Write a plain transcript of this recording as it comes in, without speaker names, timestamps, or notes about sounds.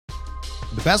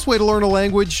The best way to learn a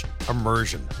language?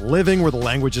 Immersion. Living where the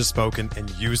language is spoken and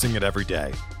using it every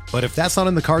day. But if that's not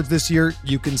in the cards this year,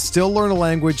 you can still learn a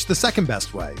language the second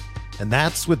best way, and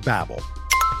that's with Babbel.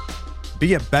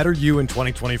 Be a better you in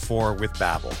 2024 with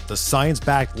Babbel, the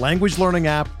science-backed language learning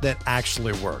app that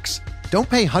actually works. Don't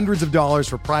pay hundreds of dollars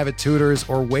for private tutors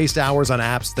or waste hours on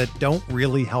apps that don't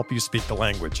really help you speak the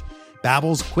language.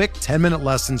 Babbel's quick 10-minute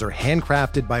lessons are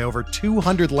handcrafted by over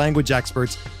 200 language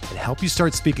experts and help you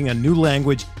start speaking a new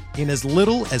language in as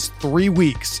little as 3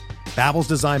 weeks. Babbel's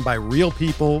designed by real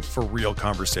people for real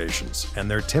conversations,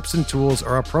 and their tips and tools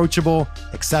are approachable,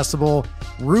 accessible,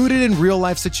 rooted in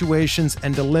real-life situations,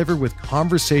 and delivered with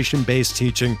conversation-based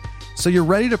teaching, so you're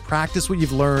ready to practice what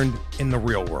you've learned in the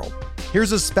real world.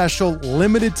 Here's a special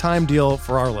limited-time deal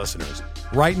for our listeners.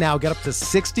 Right now, get up to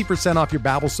 60% off your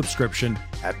Babbel subscription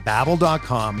at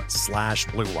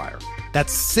babbel.com/Blue Wire.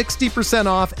 That's 60%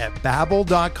 off at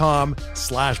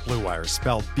babbel.com/Blue Wire,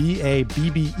 spelled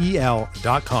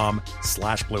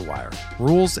BABBEL.com/Blue Wire.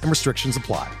 Rules and restrictions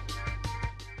apply.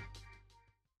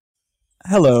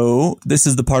 Hello, this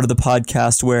is the part of the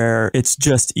podcast where it's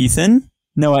just Ethan.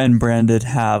 Noah and Brandon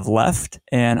have left,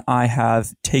 and I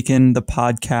have taken the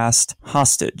podcast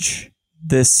hostage.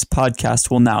 This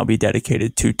podcast will now be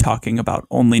dedicated to talking about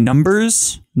only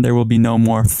numbers. There will be no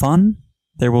more fun.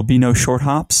 There will be no short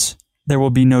hops. There will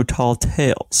be no tall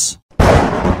tales. For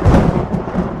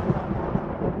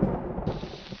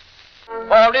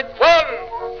it's 1,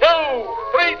 2,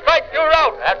 3 strikes, you're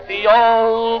out at the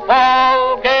old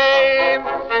ball game.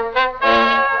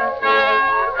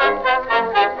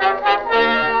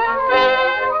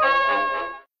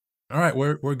 All right,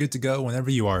 we're good to go whenever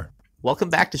you are.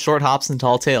 Welcome back to Short Hops and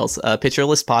Tall Tales, a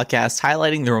pictureless podcast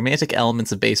highlighting the romantic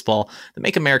elements of baseball that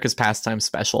make America's pastime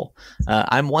special.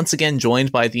 I'm once again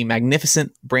joined by the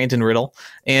magnificent Brandon Riddle,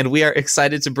 and we are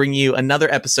excited to bring you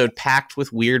another episode packed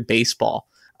with weird baseball.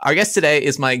 Our guest today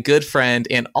is my good friend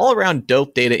and all-around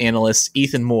dope data analyst,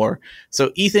 Ethan Moore.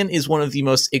 So Ethan is one of the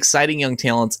most exciting young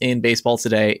talents in baseball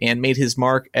today and made his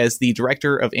mark as the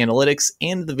director of analytics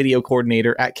and the video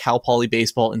coordinator at Cal Poly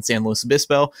Baseball in San Luis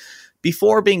Obispo,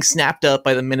 before being snapped up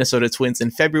by the Minnesota Twins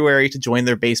in February to join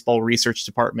their baseball research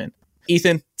department.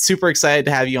 Ethan, super excited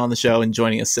to have you on the show and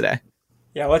joining us today.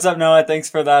 Yeah, what's up, Noah? Thanks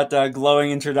for that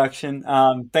glowing introduction.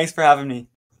 Thanks for having me.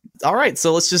 All right,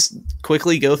 so let's just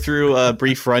quickly go through a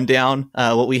brief rundown,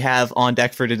 what we have on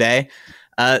deck for today.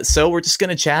 So we're just going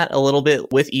to chat a little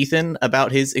bit with Ethan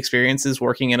about his experiences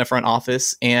working in a front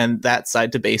office and that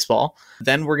side to baseball.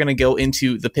 Then we're going to go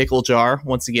into the pickle jar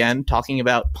once again, talking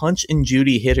about punch and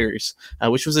Judy hitters,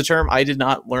 which was a term I did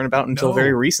not learn about until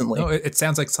very recently. No, it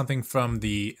sounds like something from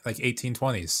the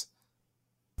 1820s.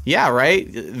 Yeah, right.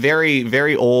 Very,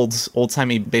 very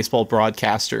old-timey baseball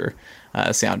broadcaster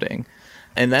sounding.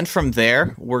 And then from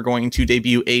there, we're going to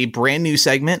debut a brand new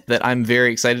segment that I'm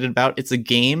very excited about. It's a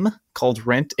game called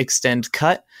Rent, Extend,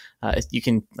 Cut. You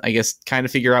can, I guess, kind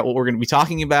of figure out what we're going to be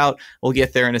talking about. We'll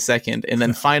get there in a second. And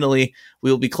then finally,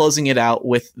 we'll be closing it out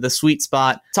with the sweet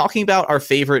spot, talking about our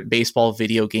favorite baseball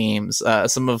video games,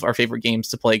 some of our favorite games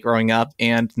to play growing up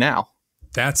and now.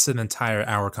 That's an entire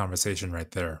hour conversation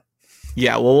right there.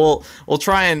 Yeah, well, we'll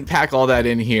try and pack all that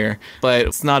in here, but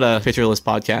it's not a pictureless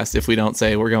podcast if we don't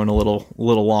say we're going a little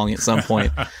long at some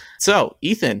point. So,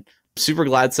 Ethan, super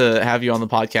glad to have you on the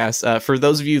podcast. For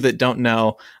those of you that don't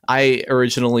know, I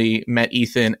originally met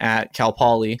Ethan at Cal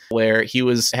Poly, where he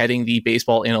was heading the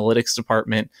baseball analytics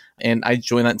department, and I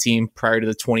joined that team prior to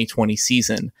the 2020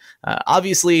 season.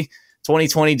 Obviously,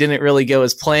 2020 didn't really go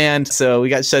as planned, so we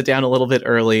got shut down a little bit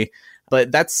early,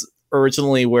 but that's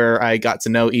originally where I got to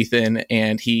know Ethan,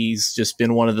 and he's just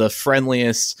been one of the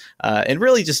friendliest and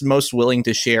really just most willing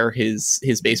to share his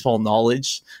baseball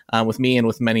knowledge with me and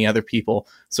with many other people.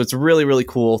 So it's really, really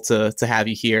cool to have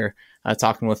you here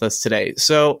talking with us today.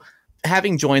 So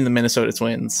having joined the Minnesota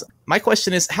Twins, my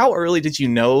question is, how early did you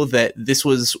know that this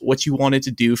was what you wanted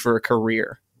to do for a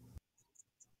career?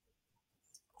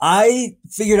 I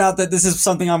figured out that this is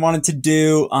something I wanted to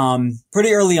do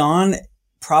pretty early on.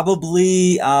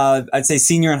 Probably, I'd say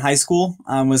senior in high school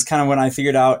was kind of when I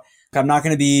figured out I'm not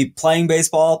going to be playing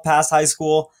baseball past high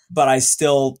school, but I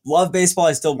still love baseball.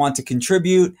 I still want to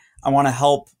contribute. I want to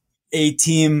help a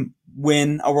team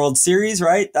win a World Series,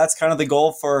 right? That's kind of the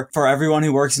goal for everyone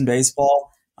who works in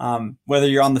baseball, whether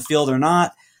you're on the field or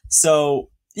not.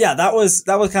 So yeah, that was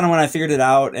kind of when I figured it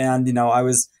out. And, I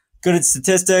was good at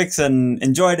statistics and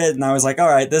enjoyed it. And I was like, all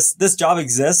right, this job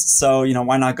exists. So,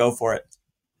 why not go for it?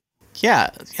 Yeah,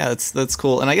 that's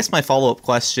cool. And I guess my follow-up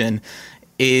question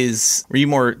is, were you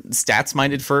more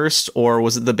stats-minded first, or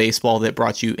was it the baseball that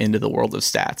brought you into the world of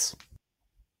stats?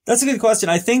 That's a good question.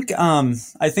 I think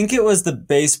it was the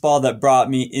baseball that brought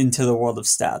me into the world of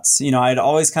stats. You know, I'd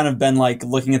always kind of been like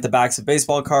looking at the backs of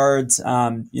baseball cards,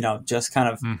 just kind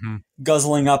of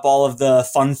guzzling up all of the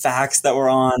fun facts that were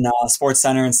on Sports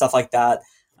Center and stuff like that.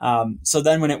 So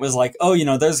then when it was like, oh, you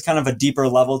know, there's kind of a deeper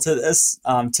level to this,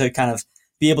 to kind of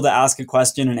be able to ask a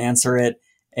question and answer it.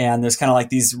 And there's kind of like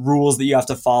these rules that you have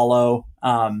to follow,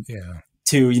 to,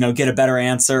 you know, get a better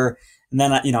answer. And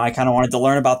then, I kind of wanted to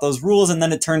learn about those rules. And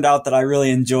then it turned out that I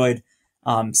really enjoyed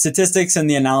statistics and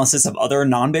the analysis of other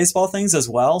non-baseball things as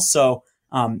well. So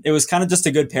it was kind of just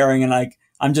a good pairing. And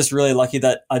I'm just really lucky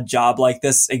that a job like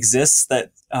this exists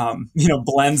that,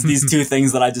 blends these two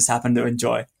things that I just happen to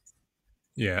enjoy.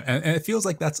 Yeah. And it feels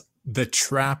like that's the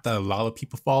trap that a lot of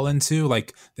people fall into.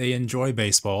 Like they enjoy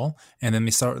baseball and then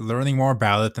they start learning more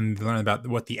about it. Then they learn about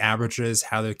what the average is,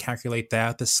 how to calculate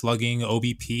that, the slugging,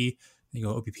 OBP. You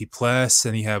go OBP plus,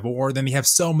 and you have WAR. Then you have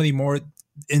so many more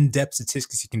in-depth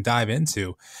statistics you can dive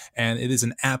into, and it is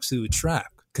an absolute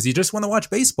trap because you just want to watch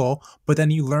baseball, but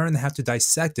then you learn how to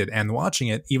dissect it. And watching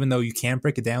it, even though you can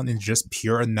break it down into just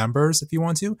pure numbers if you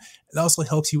want to, it also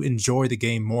helps you enjoy the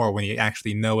game more when you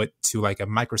actually know it to like a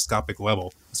microscopic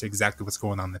level. So exactly what's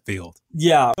going on in the field.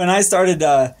 Yeah, when I started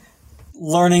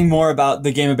learning more about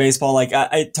the game of baseball, like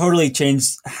I totally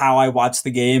changed how I watched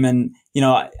the game. And,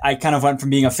 I kind of went from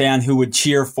being a fan who would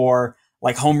cheer for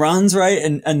like home runs, right?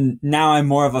 And now I'm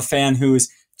more of a fan who's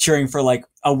cheering for like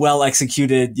a well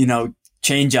executed,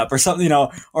 change up or something,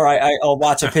 or I'll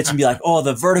watch a pitch and be like, oh,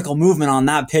 the vertical movement on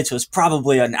that pitch was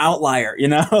probably an outlier,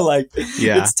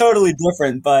 It's totally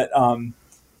different. But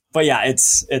yeah,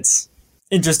 it's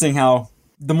interesting how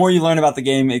the more you learn about the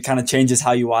game, it kind of changes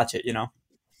how you watch it,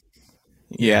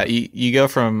 Yeah, you go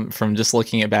from just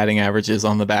looking at batting averages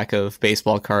on the back of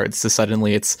baseball cards to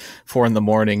suddenly it's 4 a.m.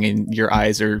 and your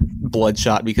eyes are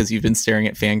bloodshot because you've been staring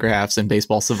at Fangraphs and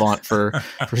Baseball Savant for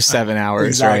 7 hours,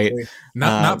 exactly.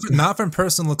 Right? Not from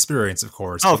personal experience, of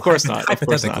course. Oh, of course not.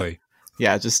 Hypothetically.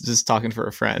 Yeah, just talking for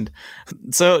a friend.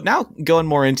 So now going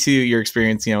more into your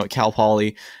experience, at Cal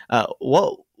Poly,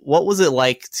 what was it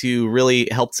like to really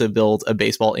help to build a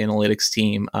baseball analytics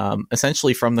team,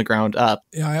 essentially from the ground up?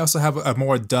 Yeah, I also have a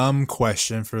more dumb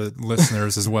question for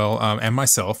listeners as well, and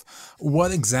myself.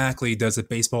 What exactly does a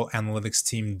baseball analytics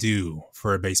team do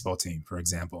for a baseball team, for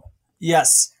example?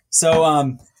 Yes.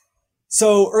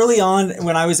 So early on,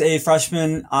 when I was a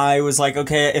freshman, I was like,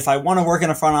 okay, if I want to work in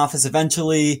a front office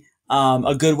eventually,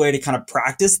 a good way to kind of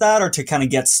practice that or to kind of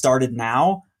get started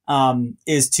now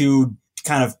is to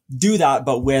kind of do that,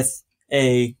 but with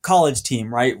a college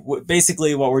team, right?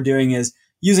 Basically what we're doing is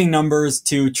using numbers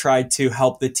to try to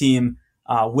help the team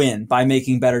win by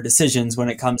making better decisions when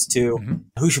it comes to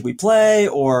who should we play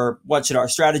or what should our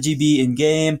strategy be in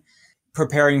game,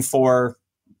 preparing for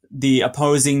the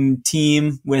opposing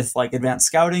team with like advanced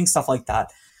scouting, stuff like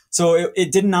that. So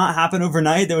it did not happen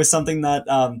overnight. There was something that,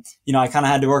 I kind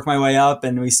of had to work my way up,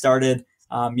 and we started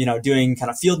doing kind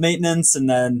of field maintenance and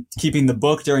then keeping the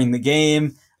book during the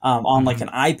game on like an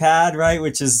iPad, right?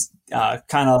 Which is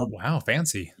kind of wow,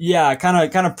 fancy. Yeah,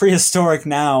 kind of prehistoric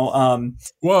now.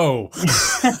 Whoa,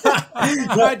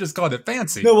 I just called it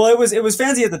fancy. No, well, it was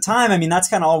fancy at the time. I mean, that's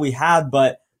kind of all we had,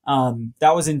 but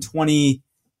that was in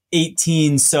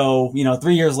 2018. So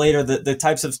 3 years later, the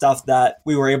types of stuff that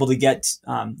we were able to get,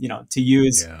 to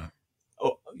use,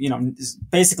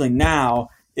 basically now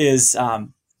is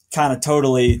kind of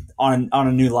totally on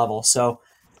a new level. So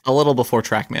a little before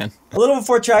TrackMan.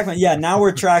 Yeah. Now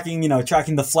we're tracking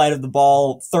the flight of the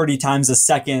ball 30 times a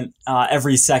second,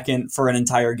 every second for an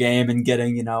entire game and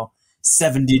getting,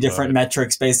 70 different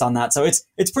metrics based on that. So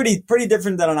it's pretty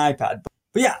different than an iPad,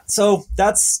 but yeah, so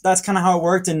that's kind of how it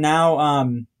worked. And now,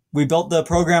 we built the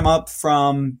program up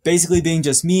from basically being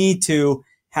just me to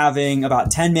having about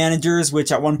 10 managers,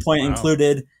 which at one point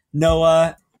included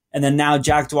Noah. And then now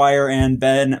Jack Dwyer and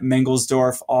Ben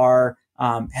Mengelsdorf are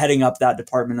heading up that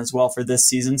department as well for this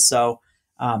season. So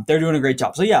they're doing a great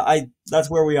job. So yeah, that's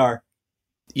where we are.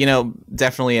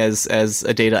 Definitely as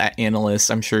a data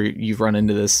analyst, I'm sure you've run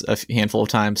into this a handful of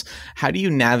times. How do you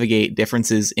navigate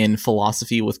differences in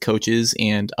philosophy with coaches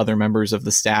and other members of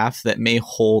the staff that may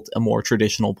hold a more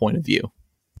traditional point of view?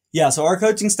 Yeah, so our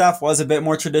coaching staff was a bit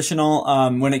more traditional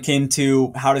when it came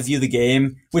to how to view the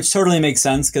game, which totally makes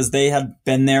sense because they had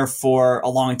been there for a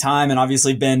long time and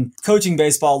obviously been coaching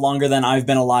baseball longer than I've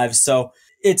been alive. So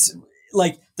it's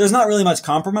like there's not really much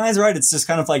compromise, right? It's just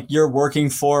kind of like you're working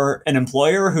for an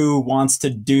employer who wants to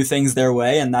do things their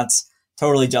way, and that's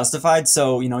totally justified.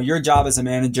 So, your job as a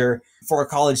manager for a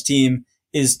college team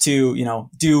is to,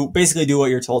 do what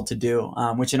you're told to do,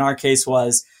 which in our case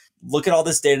was look at all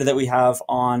this data that we have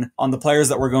on the players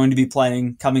that we're going to be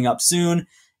playing coming up soon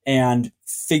and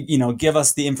give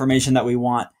us the information that we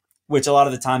want, which a lot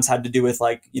of the times had to do with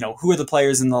like, who are the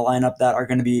players in the lineup that are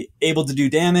going to be able to do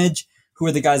damage? Who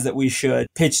are the guys that we should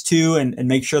pitch to and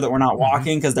make sure that we're not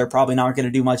walking because they're probably not going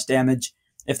to do much damage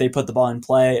if they put the ball in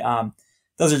play.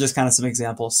 Those are just kind of some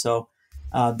examples. So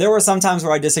there were some times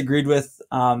where I disagreed with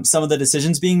some of the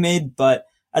decisions being made, but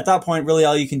at that point, really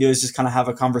all you can do is just kind of have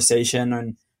a conversation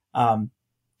and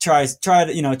try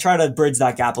to bridge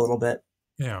that gap a little bit.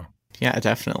 Yeah. Yeah,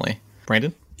 definitely.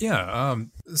 Brandon? Yeah.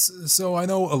 So I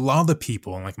know a lot of the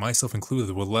people, like myself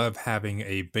included, would love having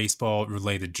a baseball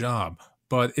related job.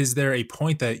 But is there a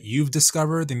point that you've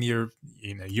discovered in your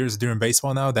years doing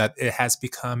baseball now that it has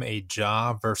become a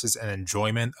job versus an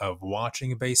enjoyment of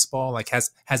watching baseball? Like has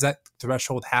that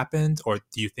threshold happened, or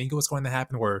do you think it was going to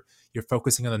happen where you're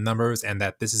focusing on the numbers and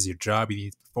that this is your job you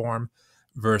need to perform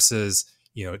versus,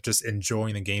 just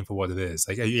enjoying the game for what it is?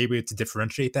 Like, are you able to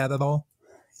differentiate that at all?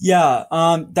 Yeah,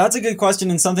 that's a good question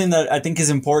and something that I think is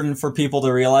important for people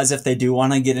to realize if they do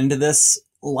want to get into this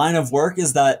line of work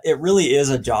is that it really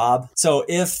is a job. So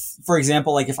if, for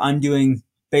example, like if I'm doing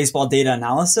baseball data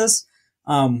analysis,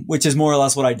 which is more or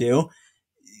less what I do,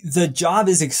 the job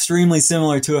is extremely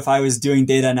similar to if I was doing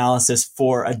data analysis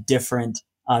for a different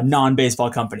non-baseball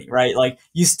company, right? Like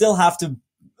you still have to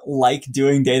like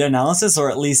doing data analysis or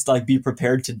at least like be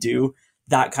prepared to do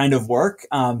that kind of work.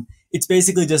 It's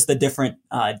basically just the different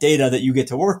data that you get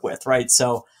to work with, right?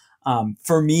 So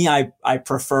for me, I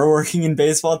prefer working in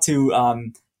baseball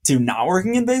to not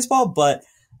working in baseball, but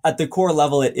at the core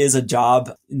level, it is a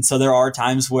job. And so there are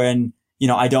times when,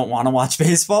 I don't want to watch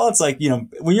baseball. It's like,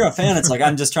 when you're a fan, it's like,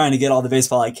 I'm just trying to get all the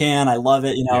baseball I can. I love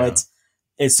it.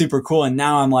 It's super cool. And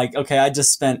now I'm like, okay, I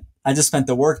just spent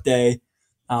the work day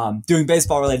doing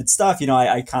baseball related stuff.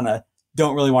 I kind of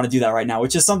don't really want to do that right now,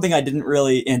 which is something I didn't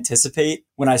really anticipate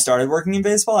when I started working in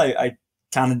baseball. I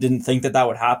kind of didn't think that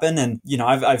would happen. And,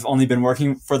 I've only been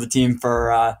working for the team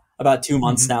for about 2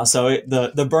 months now. So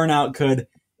the burnout could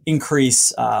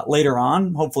increase later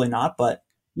on. Hopefully not. But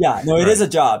yeah, no, it is a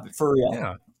job for real.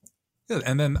 Yeah. Good.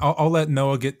 And then I'll let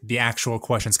Noah get the actual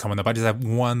questions coming up. I just have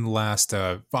one last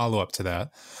follow-up to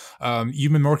that.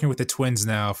 You've been working with the Twins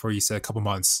now for, you said, a couple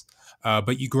months,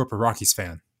 but you grew up a Rockies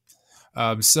fan.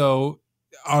 So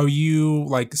are you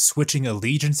like switching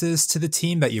allegiances to the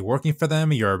team that you're working for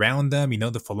them? You're around them,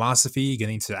 the philosophy,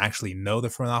 getting to actually know the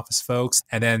front office folks,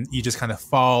 and then you just kind of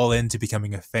fall into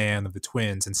becoming a fan of the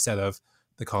Twins instead of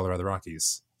the Colorado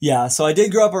Rockies. Yeah, so I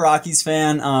did grow up a Rockies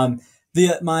fan.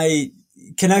 My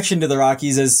connection to the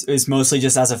Rockies is mostly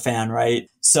just as a fan, right?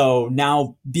 So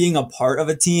now being a part of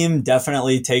a team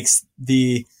definitely takes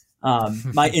the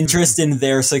my interest in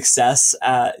their success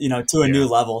to a new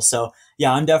level. So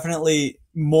yeah, I'm definitely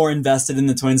more invested in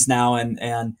the Twins now,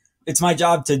 and it's my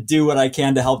job to do what I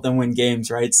can to help them win games,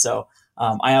 right? So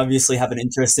I obviously have an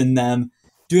interest in them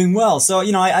doing well. So,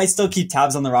 I still keep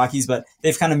tabs on the Rockies, but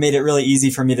they've kind of made it really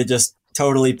easy for me to just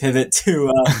totally pivot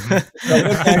to,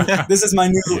 okay, this is my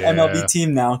new MLB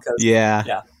team now.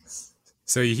 Yeah.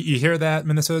 So you hear that,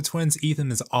 Minnesota Twins?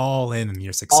 Ethan is all in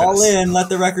your success. All in, let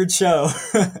the record show.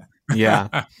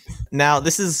 Yeah. Now,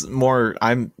 this is more,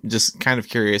 I'm just kind of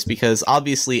curious because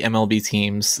obviously MLB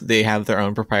teams, they have their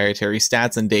own proprietary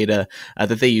stats and data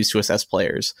that they use to assess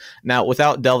players. Now,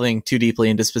 without delving too deeply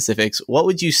into specifics, what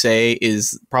would you say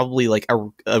is probably like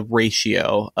a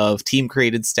ratio of team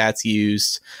created stats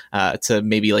used to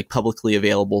maybe like publicly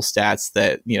available stats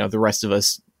that, the rest of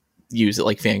us use it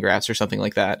like Fangraphs or something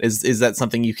like that? Is that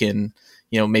something you can,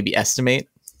 maybe estimate?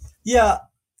 Yeah.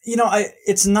 I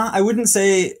wouldn't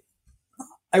say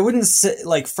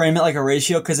like frame it like a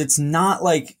ratio because it's not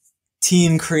like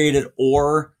team created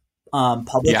or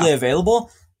publicly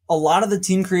available. A lot of the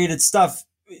team created stuff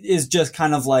is just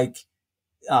kind of like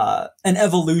an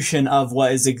evolution of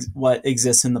what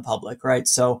exists in the public, right?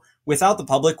 So without the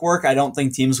public work, I don't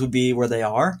think teams would be where they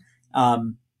are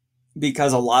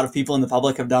because a lot of people in the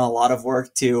public have done a lot of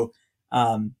work to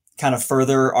kind of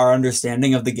further our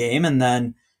understanding of the game. And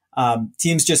then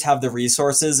teams just have the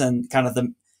resources and kind of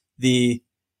the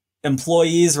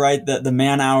employees, right? The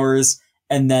man hours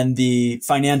and then the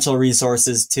financial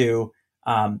resources to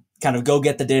kind of go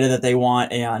get the data that they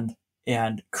want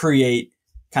and create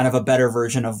kind of a better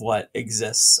version of what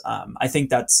exists. I think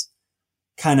that's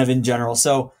kind of in general.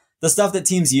 So the stuff that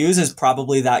teams use is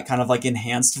probably that kind of like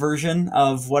enhanced version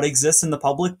of what exists in the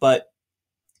public. But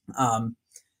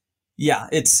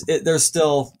there's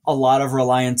still a lot of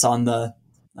reliance on the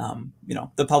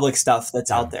public stuff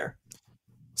that's out there.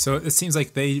 So it seems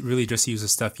like they really just use the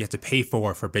stuff you have to pay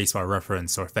for Baseball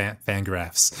Reference or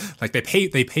Fangraphs. Like they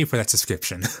pay for that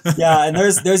subscription. Yeah, and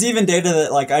there's even data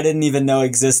that like I didn't even know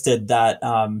existed that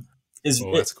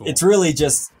that's cool. It's really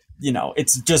just,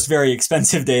 it's just very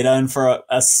expensive data, and for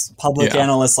a public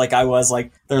analyst like I was,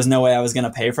 like there's no way I was going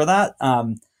to pay for that.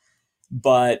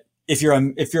 But if you're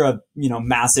a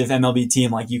massive MLB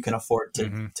team, like you can afford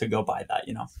to go buy that.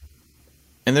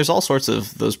 And there's all sorts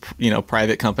of those,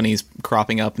 private companies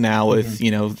cropping up now with,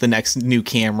 the next new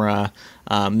camera.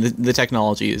 The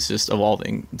technology is just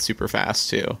evolving super fast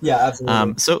too. Yeah,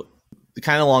 absolutely. So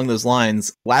kind of along those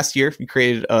lines, last year you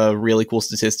created a really cool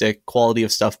statistic, Quality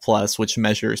of Stuff Plus, which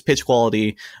measures pitch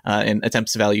quality and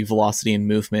attempts to value velocity and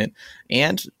movement.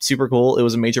 And super cool, it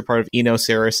was a major part of Eno,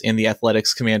 Saris, and the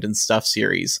Athletics Command and Stuff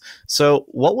series. So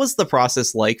what was the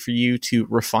process like for you to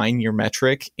refine your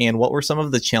metric, and what were some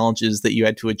of the challenges that you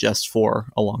had to adjust for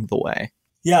along the way?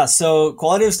 Yeah, so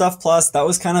Quality of Stuff Plus, that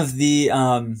was kind of the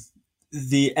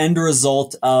end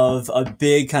result of a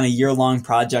big kind of year-long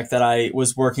project that I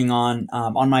was working on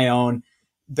my own.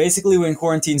 Basically, when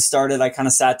quarantine started, I kind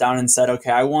of sat down and said,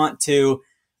 okay, I want to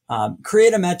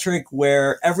create a metric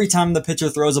where every time the pitcher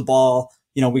throws a ball,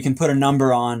 we can put a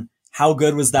number on how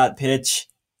good was that pitch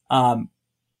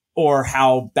or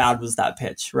how bad was that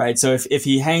pitch, right? So if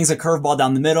he hangs a curveball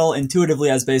down the middle, intuitively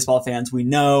as baseball fans, we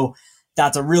know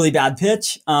that's a really bad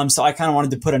pitch. So I kind of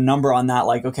wanted to put a number on that,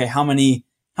 like, okay, how many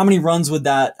runs would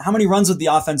the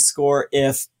offense score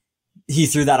if he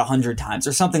threw that 100 times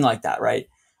or something like that, right?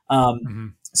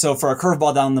 So for a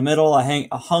curveball down the middle, a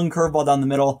hung curveball down the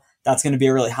middle, that's going to be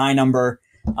a really high number.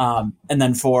 And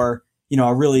then for,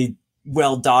 a really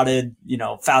well dotted,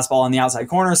 fastball on the outside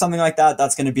corner or something like that,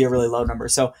 that's going to be a really low number.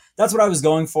 So that's what I was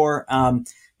going for.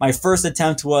 My first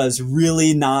attempt was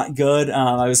really not good.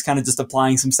 I was kind of just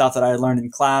applying some stuff that I had learned in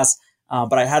class,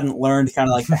 but I hadn't learned kind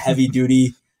of like the heavy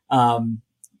duty,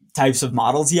 types of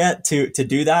models yet to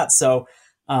do that. So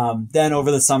then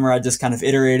over the summer, I just kind of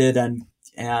iterated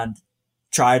and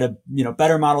try to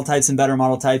better model types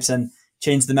and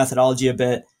change the methodology a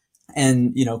bit.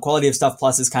 And Quality of Stuff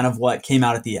Plus is kind of what came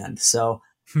out at the end. So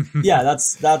yeah,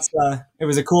 that's it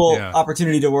was a cool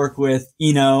opportunity to work with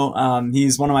Eno.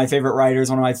 He's one of my favorite writers,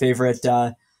 one of my favorite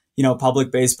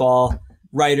public baseball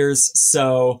writers.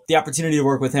 So the opportunity to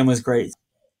work with him was great.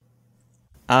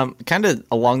 Kind of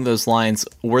along those lines,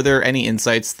 were there any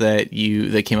insights that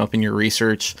came up in your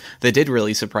research that did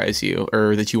really surprise you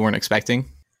or that you weren't expecting?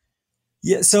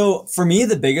 Yeah. So for me,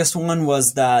 the biggest one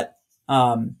was that,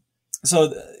 so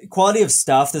the Quality of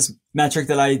Stuff, this metric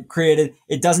that I created,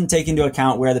 it doesn't take into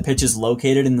account where the pitch is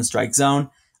located in the strike zone.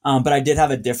 But I did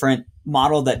have a different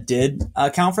model that did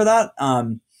account for that,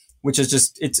 which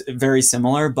is it's very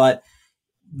similar. But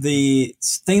the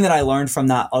thing that I learned from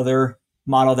that other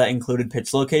model that included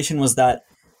pitch location was that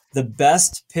the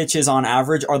best pitches on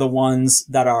average are the ones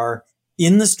that are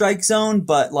in the strike zone,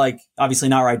 but like obviously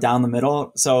not right down the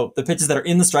middle. So the pitches that are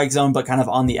in the strike zone, but kind of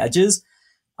on the edges,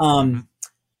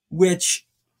 which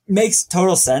makes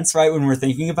total sense, right? When we're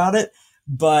thinking about it.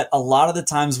 But a lot of the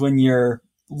times when you're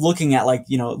looking at like,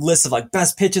 lists of like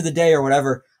best pitch of the day or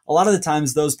whatever, a lot of the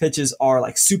times those pitches are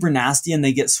like super nasty and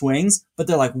they get swings, but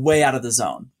they're like way out of the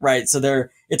zone, right? So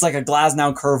it's like a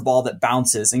Glasnow curveball that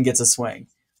bounces and gets a swing,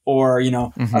 or,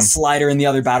 a slider in the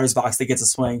other batter's box that gets a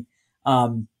swing.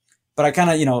 But I kind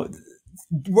of,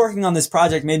 working on this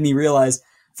project made me realize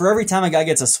for every time a guy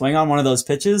gets a swing on one of those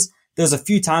pitches, there's a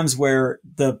few times where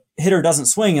the hitter doesn't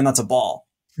swing and that's a ball.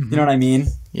 You know what I mean?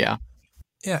 Yeah.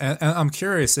 Yeah, and I'm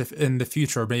curious if in the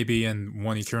future, maybe in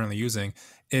one you're currently using,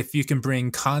 if you can bring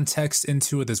context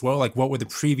into it as well. Like, what were the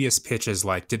previous pitches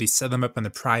like? Did he set them up in the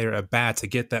prior at bat to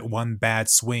get that one bad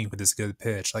swing with this good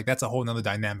pitch? Like, that's a whole nother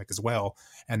dynamic as well,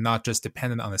 and not just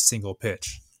dependent on a single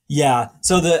pitch. Yeah.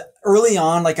 So early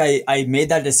on, like I made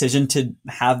that decision to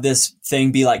have this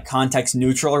thing be like context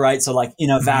neutral, right? So like in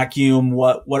a vacuum,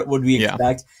 what would we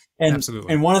expect? And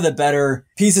absolutely. And one of the better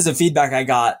pieces of feedback I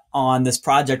got on this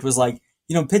project was like,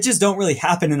 pitches don't really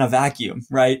happen in a vacuum,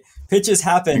 right? Pitches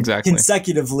happen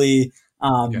consecutively.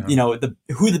 Who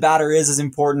the batter is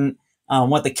important.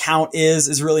 What the count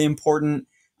is really important.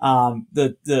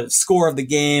 The score of the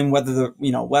game, whether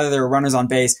there are runners on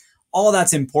base, all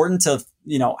that's important to,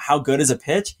 how good is a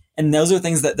pitch. And those are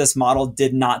things that this model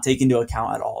did not take into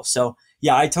account at all. So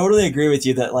yeah, I totally agree with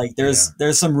you that like there's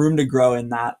some room to grow in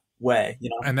that way,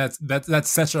 And that's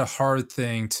such a hard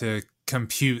thing to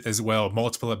compute as well.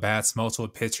 Multiple at bats, multiple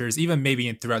pitchers, even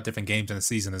maybe throughout different games in the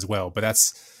season as well. But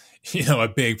that's, a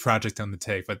big project on the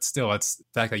take. But still, it's the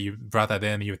fact that you brought that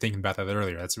in and you were thinking about that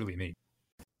earlier. That's really neat.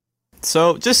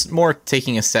 So just more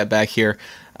taking a step back here.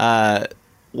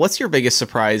 what's your biggest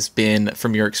surprise been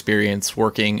from your experience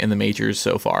working in the majors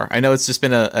so far? I know it's just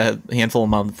been a handful of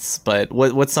months, but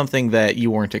what's something that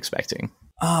you weren't expecting?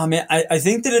 Man, I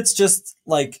think that it's just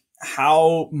like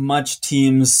how much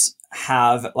teams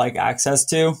have like access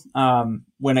to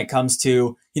when it comes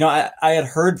to, I had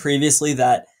heard previously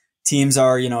that teams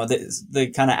are,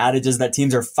 the kind of adage is that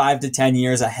teams are 5 to 10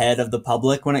 years ahead of the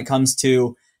public when it comes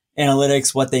to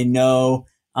analytics, what they know,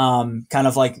 kind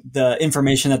of like the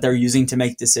information that they're using to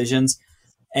make decisions.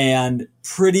 And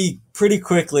pretty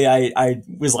quickly, I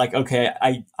was like, okay,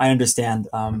 I understand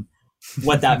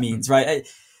what that means, right?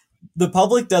 The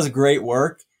public does great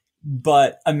work,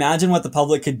 but imagine what the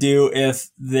public could do if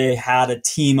they had a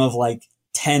team of like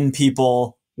 10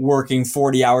 people working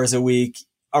 40 hours a week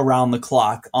around the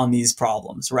clock on these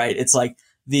problems, right? It's like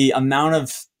the amount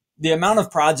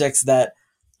of projects that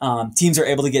teams are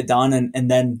able to get done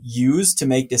and then use to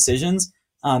make decisions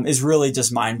is really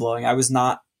just mind blowing. I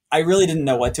really didn't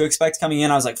know what to expect coming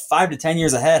in. I was like 5 to 10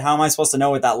 years ahead. How am I supposed to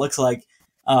know what that looks like?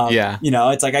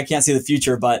 It's like I can't see the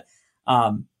future, but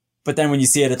then when you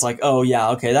see it, it's like, oh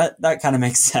yeah, okay, that kind of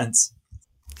makes sense.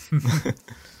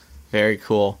 Very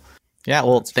cool. Yeah,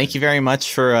 well, thank you very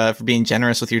much for being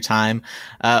generous with your time.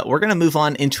 We're going to move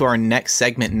on into our next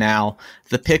segment now,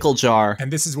 the pickle jar.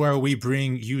 And this is where we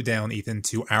bring you down, Ethan,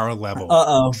 to our level.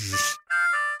 Uh-oh.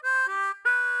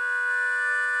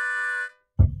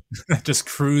 Just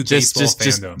crude baseball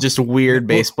fandom. Just weird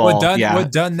baseball. We're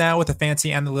done now with the fancy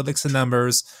analytics and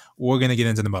numbers. We're going to get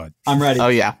into the mud. I'm ready. Oh,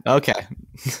 yeah. Okay.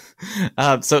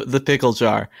 So the pickle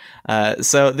jar.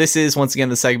 So this is, once again,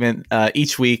 the segment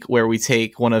each week where we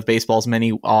take one of baseball's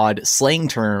many odd slang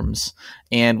terms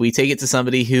and we take it to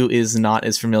somebody who is not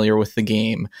as familiar with the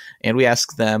game. And we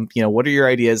ask them, what are your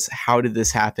ideas? How did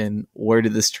this happen? Where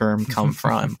did this term come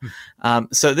from?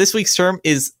 So this week's term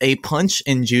is a punch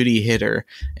and Judy hitter.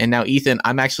 And now, Ethan,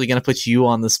 I'm actually going to put you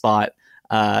on the spot.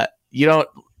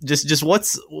 Just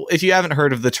if you haven't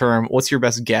heard of the term, what's your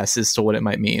best guess as to what it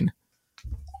might mean?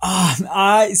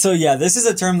 This is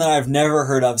a term that I've never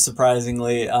heard of,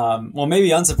 surprisingly. Well, maybe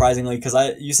unsurprisingly, because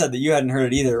you said that you hadn't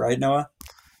heard it either, right, Noah?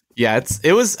 Yeah,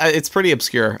 it's pretty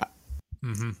obscure.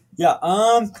 Mm-hmm. Yeah.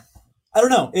 I don't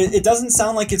know. It doesn't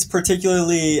sound like it's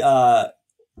particularly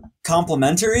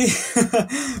complimentary.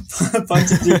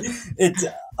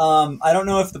 I don't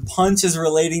know if the punch is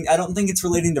relating. I don't think it's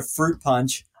relating to fruit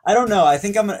punch. I don't know. I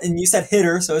think and you said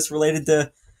hitter, so it's related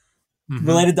to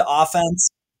offense.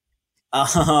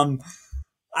 I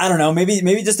don't know.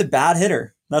 Maybe just a bad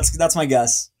hitter. That's my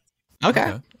guess.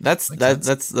 Okay. That's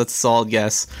a solid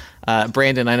guess.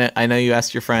 Brandon, I know you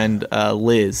asked your friend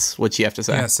Liz what you have to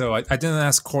say. Yeah, so I didn't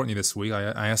ask Courtney this week.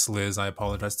 I asked Liz. I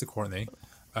apologize to Courtney.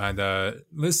 And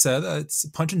Liz said it's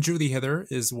punch and Judy hitter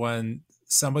is when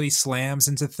somebody slams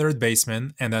into third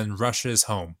baseman and then rushes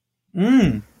home.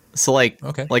 So like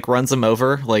runs him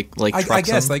over, like trucks I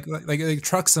guess him? like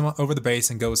trucks him over the base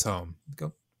and goes home.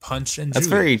 Go punch and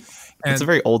Judy. That's a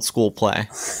very old school play.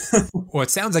 Well, it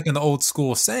sounds like an old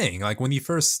school saying. Like when I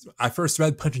first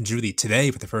read Punch and Judy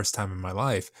today for the first time in my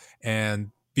life,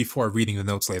 and before reading the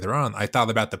notes later on, I thought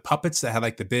about the puppets that had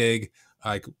like the big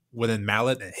like wooden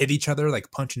mallet and hit each other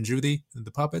like Punch and Judy,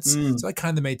 the puppets. So it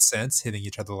kind of made sense hitting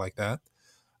each other like that.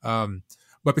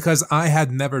 But because I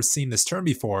had never seen this term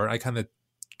before, I kind of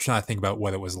trying to think about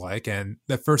what it was like, and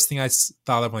the first thing I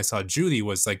thought of when I saw Judy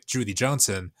was like Judy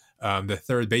Johnson, the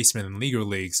third baseman in leaguer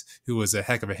leagues, who was a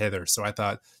heck of a hitter. So I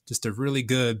thought just a really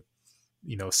good,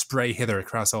 spray hitter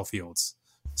across all fields.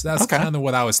 So that's kind of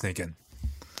what I was thinking.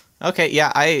 Okay,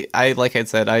 yeah, I like I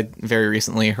said, I very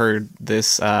recently heard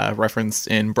this referenced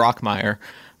in Brockmire,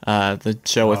 the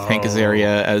show with Hank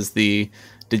Azaria as the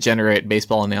degenerate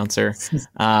baseball announcer.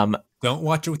 Don't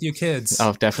watch it with your kids.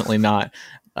 Oh, definitely not.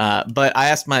 But I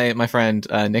asked my friend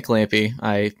Nick Lampy,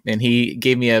 and he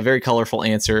gave me a very colorful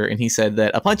answer, and he said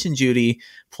that a Punch and Judy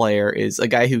player is a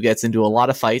guy who gets into a lot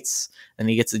of fights, and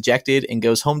he gets ejected and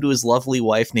goes home to his lovely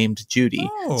wife named Judy.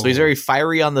 Oh. So he's very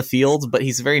fiery on the field, but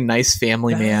he's a very nice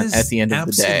family man at the end of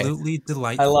the day. Absolutely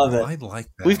delightful. I love it. I like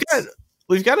that.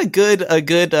 We've got a good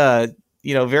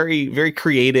very very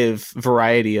creative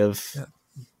variety of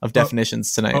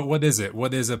definitions tonight. But what is it?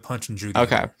 What is a Punch and Judy?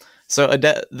 Okay. So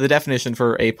the definition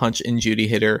for a punch and Judy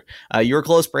hitter, you're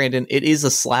close, Brandon. It is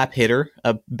a slap hitter,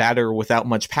 a batter without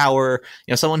much power.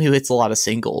 Someone who hits a lot of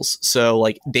singles. So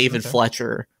like David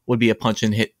Fletcher would be a punch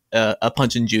and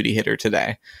Judy hitter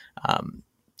today.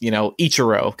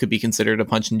 Ichiro could be considered a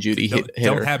punch and Judy hitter.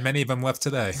 Don't have many of them left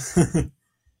today.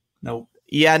 Nope.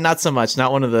 Yeah, not so much.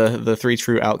 Not one of the three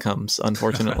true outcomes,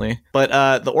 unfortunately.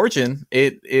 But the origin,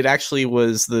 it actually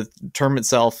was the term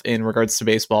itself in regards to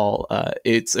baseball.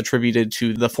 It's attributed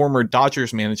to the former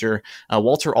Dodgers manager,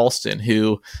 Walter Alston,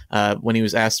 who, when he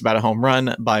was asked about a home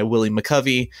run by Willie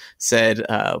McCovey, said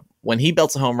when he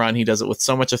belts a home run, he does it with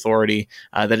so much authority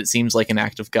that it seems like an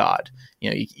act of God.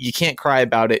 You can't cry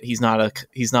about it. He's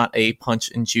not a Punch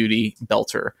and Judy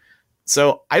belter.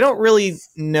 So I don't really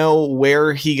know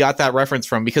where he got that reference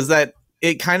from, because that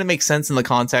it kind of makes sense in the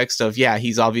context of,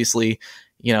 he's obviously,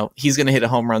 he's going to hit a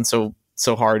home run so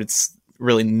hard. It's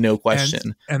really no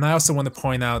question. And I also want to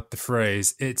point out the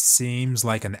phrase, it seems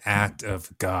like an act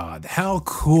of God. How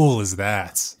cool is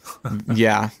that?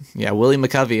 Yeah. Willie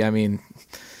McCovey. I mean,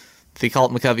 they call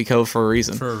it McCovey Cove for a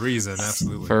reason. For a reason,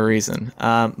 absolutely. For a reason.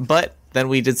 But then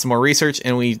we did some more research,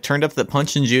 and we turned up that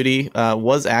Punch and Judy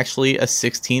was actually a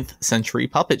 16th century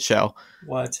puppet show.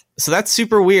 What? So that's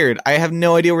super weird. I have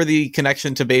no idea where the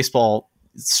connection to baseball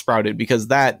sprouted, because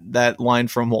that line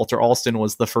from Walter Alston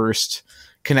was the first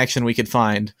connection we could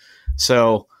find.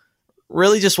 So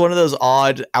really just one of those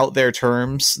odd out there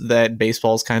terms that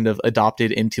baseball's kind of adopted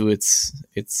into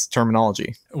its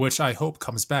terminology. Which I hope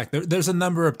comes back. There's a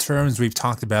number of terms we've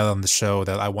talked about on the show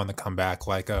that I want to come back,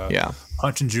 like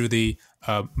Punch and Judy,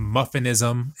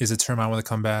 muffinism is a term I want to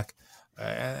come back.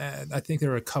 And I think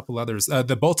there are a couple others.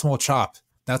 The Baltimore Chop,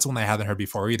 that's one I hadn't heard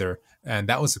before either. And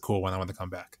that was a cool one I want to come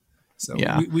back. So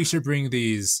we should bring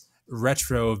these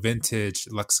retro vintage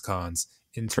lexicons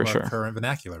into our current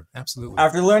vernacular. Absolutely.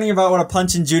 After learning about what a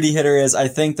Punch and Judy hitter is, I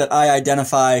think that I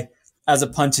identify as a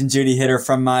Punch and Judy hitter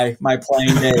from my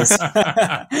playing days.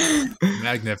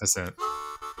 Magnificent.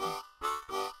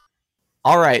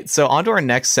 All right, so on to our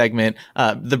next segment,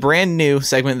 the brand new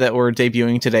segment that we're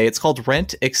debuting today. It's called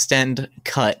Rent, Extend,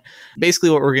 Cut.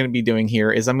 Basically, what we're going to be doing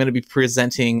here is I'm going to be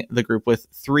presenting the group with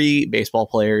 3 baseball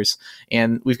players,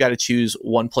 and we've got to choose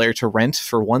one player to rent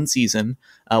for one season,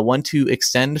 one to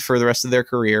extend for the rest of their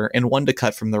career, and one to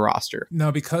cut from the roster.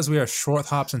 Now, because we are short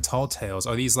hops and tall tales,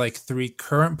 are these like 3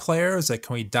 current players? Like,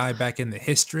 can we dive back into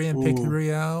history and pick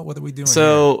 3 out? What are we doing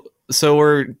here? So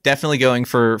we're definitely going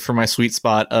for my sweet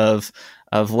spot of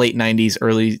late 90s,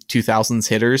 early 2000s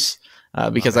hitters,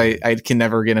 because I can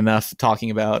never get enough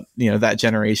talking about, that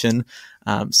generation.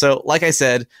 So like I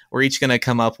said, we're each going to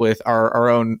come up with our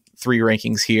own 3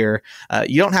 rankings here.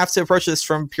 You don't have to approach this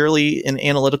from purely an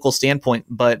analytical standpoint,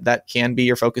 but that can be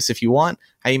your focus if you want.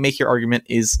 How you make your argument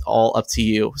is all up to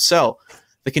you. So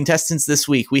the contestants this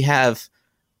week, we have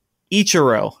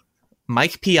Ichiro,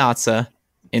 Mike Piazza,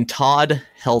 and Todd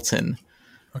Helton.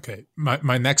 Okay,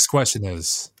 my next question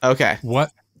is, okay,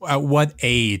 at what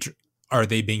age are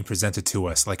they being presented to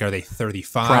us? Like, are they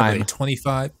 35? Prime. Are they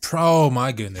 25? Oh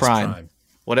my goodness, prime.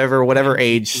 Whatever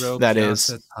age that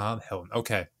Piazza, is. Todd Helton.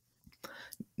 Okay.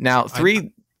 Now,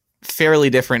 3 fairly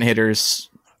different hitters,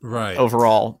 right?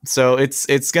 Overall, so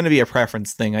it's going to be a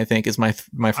preference thing. I think is my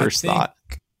first thought.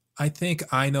 I think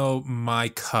I know my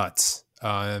cut.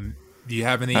 Do you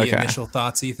have any initial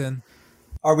thoughts, Ethan?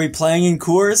 Are we playing in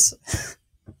Coors?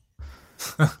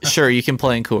 Sure, you can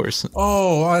play in Coors.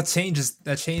 Oh, that changes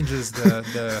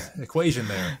the equation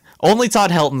there. Only Todd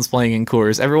Helton's playing in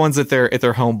Coors. Everyone's at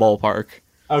their home ballpark.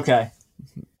 Okay.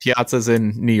 Piazza's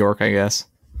in New York, I guess.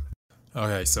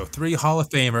 Okay, so 3 Hall of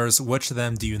Famers. Which of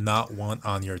them do you not want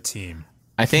on your team?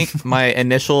 I think my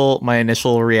initial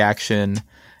reaction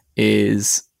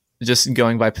is just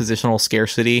going by positional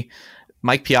scarcity.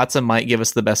 Mike Piazza might give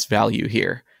us the best value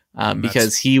here,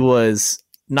 because he was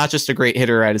not just a great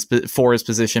hitter for his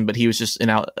position, but he was just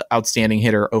an outstanding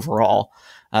hitter overall.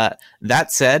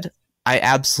 That said, I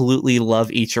absolutely love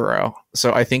Ichiro.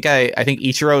 So I think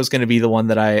Ichiro is going to be the one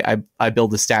that I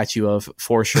build a statue of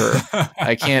for sure.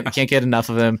 I can't get enough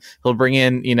of him. He'll bring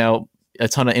in, a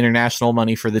ton of international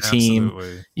money for the team.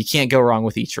 Absolutely. You can't go wrong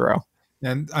with Ichiro.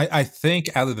 And I think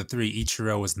out of the 3,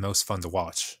 Ichiro was the most fun to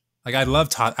watch. Like,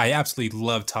 I absolutely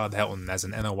love Todd Helton as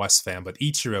an NOS fan, but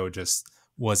Ichiro just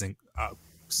wasn't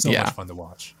much fun to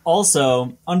watch.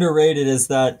 Also, underrated is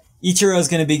that Ichiro is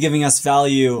going to be giving us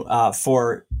value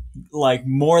for like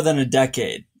more than a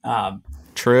decade.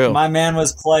 True. My man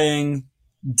was playing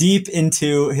deep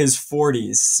into his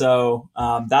 40s, so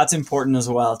that's important as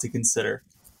well to consider.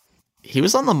 He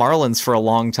was on the Marlins for a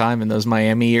long time in those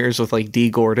Miami years with like D.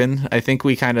 Gordon. I think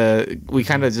we kind of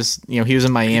just, he was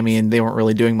in Miami and they weren't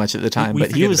really doing much at the time,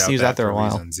 but he was out there a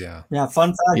while. Reasons, yeah. Yeah.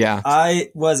 Fun fact. Yeah. I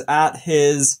was at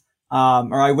his,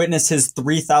 I witnessed his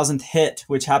 3,000th hit,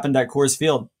 which happened at Coors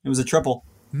Field. It was a triple.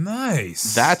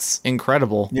 Nice. That's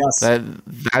incredible. Yes.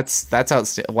 That's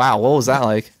outstanding. Wow. What was that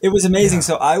like? It was amazing. Yeah.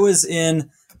 So I was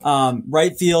in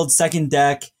right field, second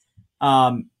deck.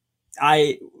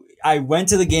 I went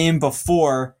to the game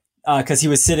before because he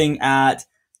was sitting at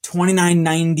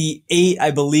 29.98,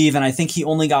 I believe, and I think he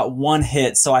only got one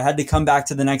hit, so I had to come back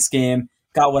to the next game.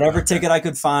 Got whatever ticket I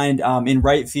could find in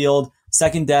right field,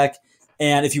 second deck,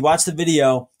 and if you watch the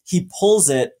video, he pulls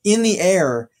it in the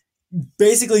air,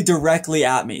 basically directly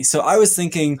at me. So I was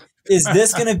thinking, is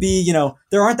this going to be,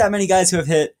 there aren't that many guys who have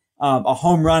hit a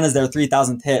home run as their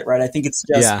 3,000th hit, right? I think it's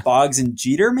just Boggs and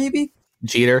Jeter, maybe?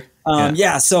 Jeter.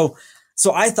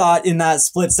 So I thought in that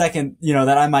split second,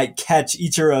 that I might catch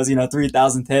Ichiro's,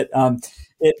 3,000th hit.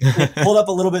 It pulled up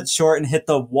a little bit short and hit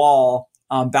the wall,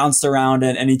 bounced around,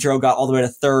 and Ichiro got all the way to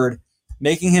third,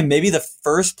 making him maybe the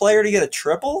first player to get a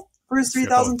triple for his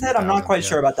 3,000th hit. I'm not quite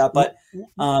sure about that, but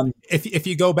if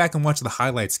you go back and watch the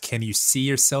highlights, can you see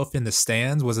yourself in the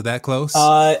stands? Was it that close?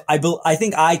 I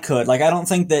think I could. I don't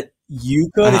think that you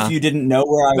could if you didn't know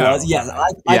where I was. Yes,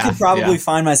 I could probably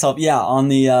find myself, on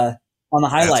the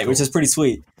highlight, which is pretty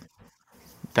sweet.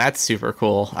 That's super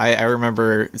cool. I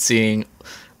remember seeing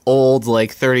old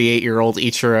 38-year-old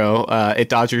Ichiro at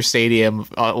Dodger Stadium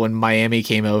when Miami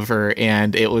came over,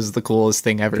 and it was the coolest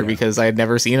thing ever because I had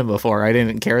never seen him before. I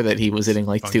didn't care that he was hitting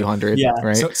 200.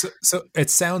 Right. So it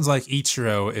sounds like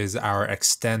Ichiro is our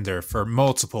extender for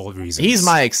multiple reasons. He's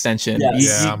my extension.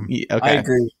 Yes. Okay. I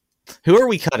agree. Who are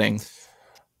we cutting?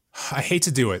 I hate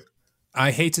to do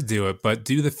it, but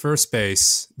due to the first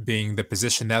base being the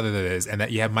position now that it is, and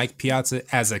that you have Mike Piazza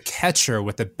as a catcher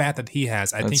with the bat that he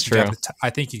has, I think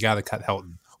you got to cut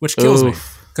Helton, which kills me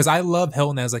because I love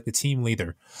Helton as the team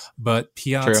leader, but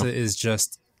Piazza is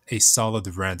just a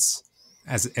solid rent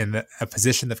as in a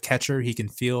position of catcher. He can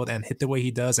field and hit the way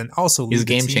he does, and also he's a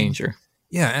game changer.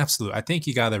 Yeah, absolutely. I think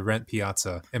you got to rent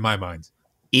Piazza in my mind.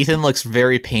 Ethan looks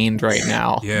very pained right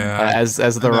now. As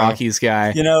the Rockies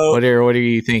guy. What are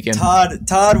you thinking?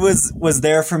 Todd was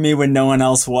there for me when no one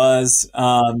else was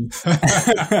during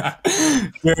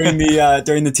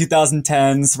the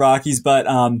 2010s Rockies, but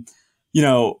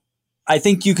I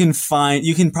think you can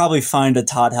probably find a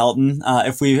Todd Helton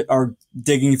if we are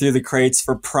digging through the crates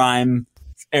for prime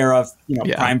era,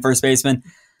 prime first baseman.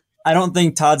 I don't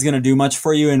think Todd's going to do much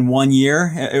for you in 1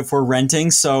 year if we're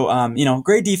renting. So,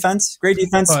 great defense.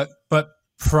 But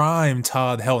prime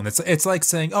Todd Helton. It's like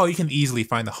saying, you can easily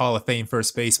find the Hall of Fame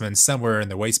first baseman somewhere in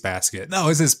the wastebasket. No,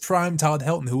 this is prime Todd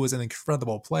Helton, who was an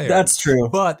incredible player. That's true.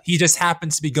 But he just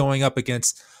happens to be going up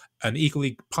against an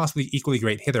possibly equally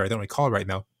great hitter. I don't recall right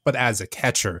now, but as a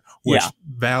catcher, which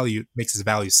makes his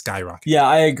value skyrocket. Yeah,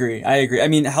 I agree. I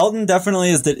mean, Helton definitely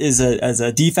is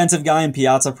a defensive guy, and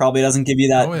Piazza probably doesn't give you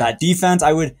that defense.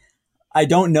 I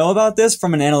don't know about this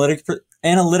from an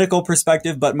analytical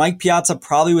perspective, but Mike Piazza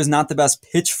probably was not the best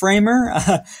pitch framer,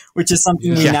 which is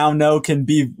something we now know can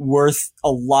be worth a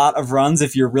lot of runs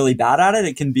if you're really bad at it.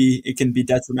 It can be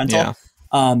detrimental.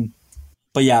 Yeah.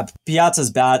 But yeah, Piazza's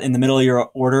bat in the middle of your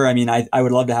order. I mean, I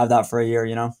would love to have that for a year,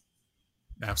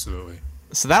 Absolutely.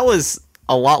 So that was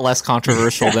a lot less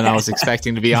controversial than I was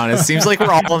expecting, to be honest. Seems like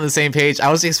we're all on the same page. I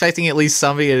was expecting at least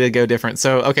somebody to go different.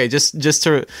 So, okay, just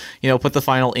to, put the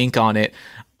final ink on it,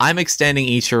 I'm extending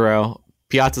Ichiro.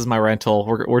 Piazza's my rental.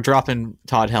 We're dropping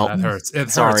Todd Helton. That hurts. It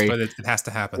hurts, but it has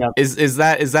to happen. Yep. Is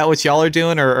that what y'all are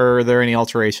doing, or are there any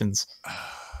alterations?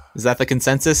 Is that the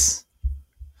consensus?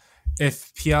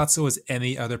 If Piazza was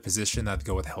any other position, I'd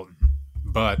go with Helton.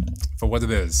 But for what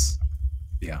it is,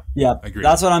 yeah, agree.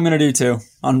 That's what I'm going to do too.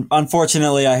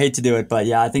 Unfortunately, I hate to do it, but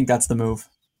yeah, I think that's the move.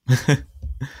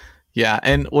 Yeah,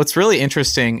 and what's really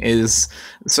interesting is,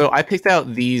 so I picked out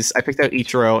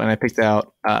Ichiro and I picked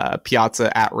out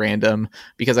Piazza at random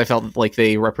because I felt like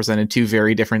they represented two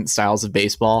very different styles of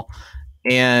baseball.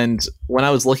 And when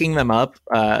I was looking them up,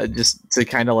 just to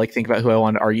kind of think about who I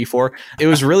wanted to argue for, it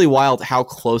was really wild how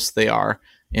close they are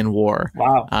in WAR.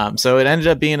 Wow. So it ended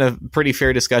up being a pretty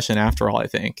fair discussion after all, I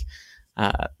think.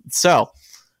 So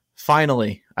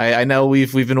finally, I know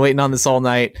we've been waiting on this all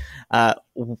night.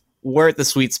 We're at the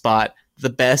sweet spot.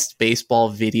 The best baseball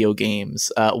video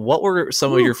games. What were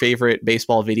some of your favorite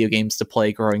baseball video games to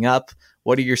play growing up?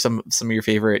 What are some of your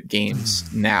favorite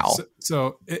games now?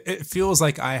 So it feels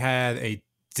like I had a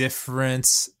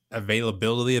different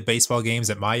availability of baseball games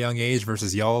at my young age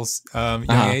versus y'all's young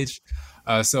age.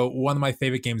 So one of my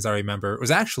favorite games I remember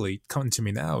was actually coming to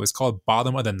me now. It was called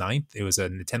Bottom of the Ninth. It was a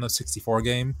Nintendo 64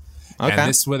 game. Okay. And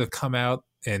this would have come out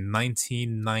in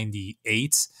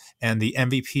 1998. And the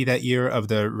MVP that year of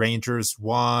the Rangers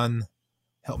won...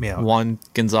 Help me out. Juan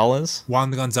Gonzalez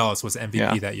was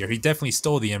MVP that year. He definitely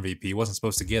stole the MVP. He wasn't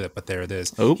supposed to get it, but there it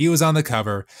is. Oop. He was on the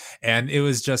cover, and it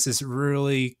was just this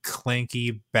really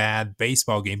clanky, bad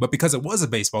baseball game. But because it was a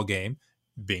baseball game,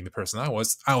 being the person I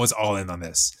was all in on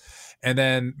this. And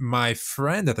then my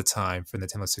friend at the time for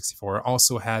Nintendo 64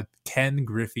 also had Ken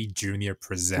Griffey Jr.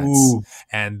 Presents. Ooh.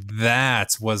 And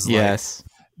that was Yes.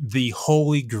 like the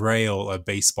holy grail of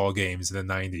baseball games in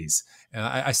the 90s. And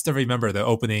I still remember the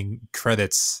opening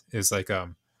credits is like,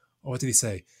 what did he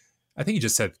say? I think he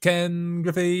just said Ken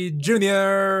Griffey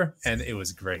Jr. And it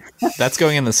was great. That's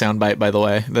going in the soundbite, by the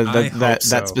way. That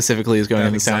specifically is going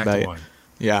in the soundbite. One.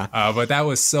 Yeah. But that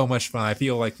was so much fun. I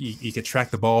feel like you could track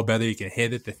the ball better. You can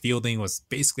hit it. The fielding was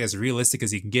basically as realistic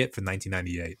as you can get for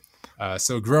 1998.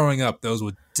 So growing up, those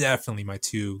were definitely my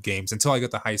two games until I got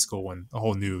to high school when a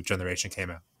whole new generation came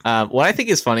out. What I think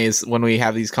is funny is when we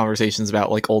have these conversations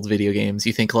about like old video games,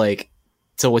 you think like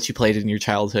to what you played in your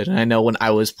childhood. And I know when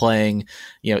I was playing,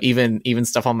 even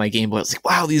stuff on my Game Boy, I was like,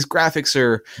 wow, these graphics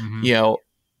are,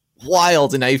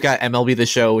 wild. And now you've got MLB The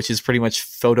Show, which is pretty much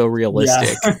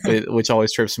photorealistic, which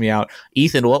always trips me out.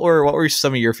 Ethan, what were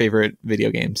some of your favorite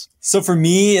video games? So for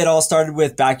me, it all started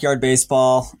with Backyard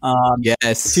Baseball.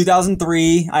 Yes.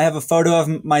 2003. I have a photo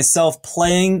of myself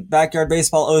playing Backyard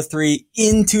Baseball 03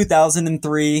 in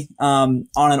 2003 on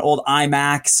an old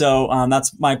iMac. So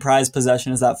that's my prized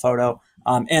possession, is that photo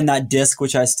and that disc,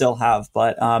 which I still have.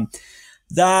 But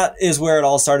that is where it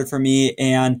all started for me.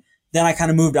 And then I kind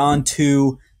of moved on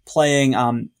to playing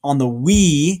on the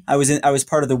Wii. I was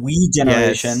part of the Wii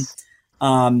generation.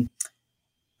 Yes.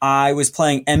 I was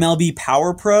playing MLB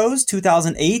Power Pros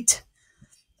 2008.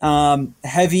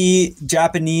 Heavy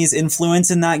Japanese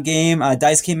influence in that game.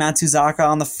 Daisuke Matsuzaka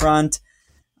on the front.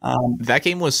 That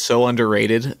game was so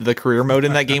underrated. The career mode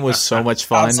in that game was so much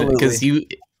fun because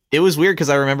it was weird because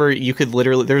I remember you could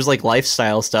literally, there's like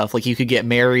lifestyle stuff. Like you could get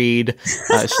married,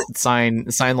 sign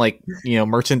like,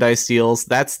 merchandise deals.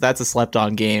 That's a slept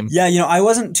on game. Yeah. I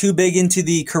wasn't too big into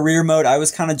the career mode. I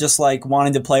was kind of just like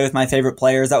wanting to play with my favorite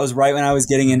players. That was right when I was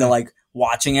getting into like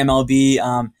watching MLB.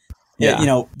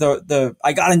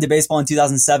 I got into baseball in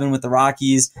 2007 with the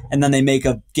Rockies, and then they make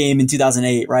a game in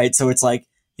 2008. Right. So it's like,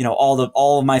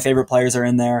 all of my favorite players are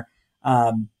in there.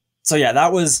 So yeah,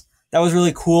 that was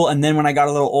really cool. And then when I got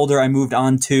a little older, I moved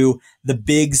on to the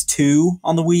Bigs 2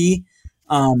 on the Wii.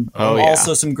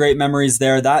 Also some great memories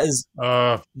there. I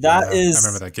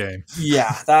remember that game.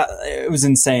 Yeah, it was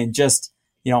insane. Just,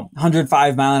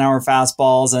 105 mile an hour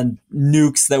fastballs and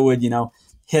nukes that would,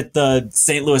 hit the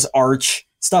St. Louis Arch,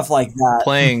 stuff like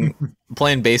that.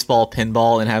 Playing baseball,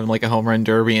 pinball, and having like a home run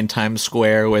derby in Times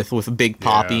Square with Big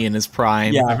Papi in his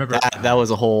prime. Yeah. I remember that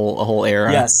was a whole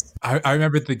era. Yes. I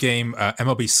remember the game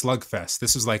MLB Slugfest.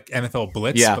 This was like NFL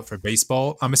Blitz, but for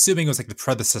baseball. I'm assuming it was like the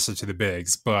predecessor to the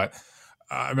Bigs, but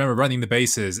I remember running the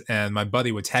bases and my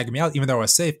buddy would tag me out even though I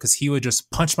was safe because he would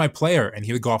just punch my player and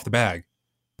he would go off the bag.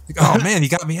 Like, oh man, he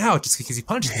got me out just because he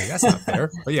punched me. That's not fair.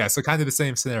 But yeah, so kind of the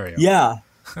same scenario. Yeah.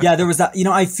 Yeah, there was that.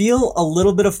 I feel a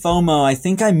little bit of FOMO. I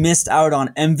think I missed out on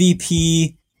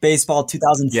MVP Baseball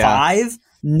 2005. Yeah.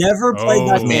 Never played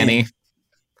that game. Manny.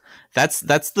 That's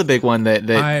the big one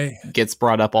that gets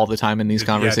brought up all the time in these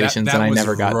conversations, that and I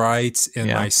never got right in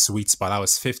my sweet spot. I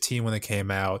was 15 when it came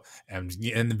out, and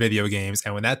in the video games.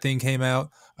 And when that thing came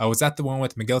out, was that the one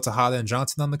with Miguel Tejada and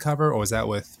Johnson on the cover, or was that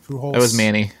with Pujols? It was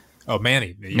Manny. Oh,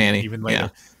 Manny. Even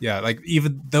later. Yeah, like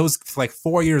even those, like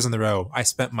 4 years in a row, I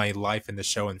spent my life in the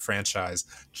show and franchise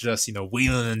just,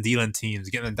 wheeling and dealing teams,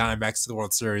 getting the Diamondbacks to the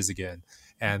World Series again.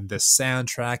 And the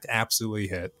soundtrack absolutely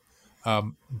hit.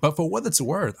 But for what it's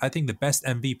worth, I think the best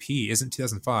MVP isn't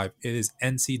 2005. It is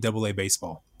NCAA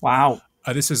baseball. Wow.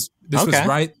 This was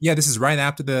right. Yeah, this is right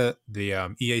after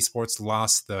the EA Sports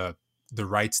lost the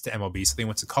rights to MLB, so they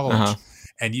went to college,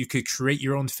 and you could create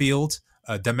your own field.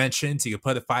 Dimensions, you could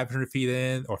put it 500 feet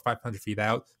in or 500 feet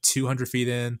out, 200 feet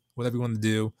in, whatever you want to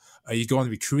do. You go on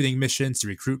recruiting missions to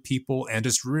recruit people and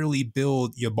just really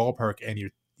build your ballpark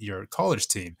and your college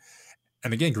team.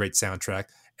 And again, great soundtrack.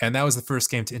 And that was the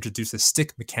first game to introduce a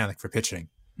stick mechanic for pitching.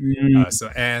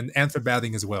 And for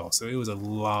batting as well. So it was a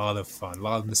lot of fun, a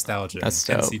lot of nostalgia. That's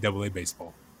in dope. NCAA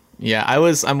baseball. Yeah,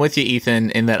 I'm with you,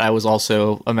 Ethan, in that I was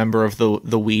also a member of the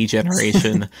Wii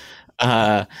generation.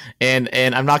 And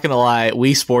I'm not gonna lie,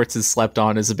 Wii Sports is slept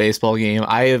on as a baseball game.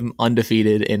 I am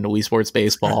undefeated in Wii Sports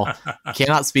baseball.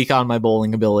 Cannot speak on my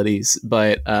bowling abilities,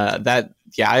 but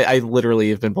I literally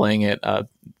have been playing it the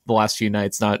last few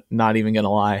nights. Not even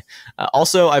gonna lie.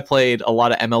 Also, I played a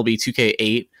lot of MLB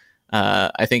 2K8.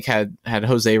 I think had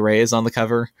Jose Reyes on the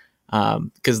cover.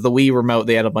 Because the Wii remote,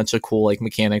 they had a bunch of cool like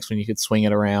mechanics when you could swing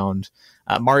it around.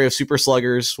 Mario Super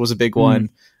Sluggers was a big one.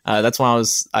 That's when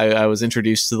I was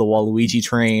introduced to the Waluigi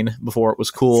train before it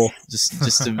was cool,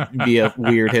 just to be a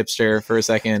weird hipster for a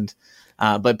second.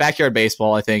 But Backyard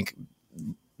Baseball, I think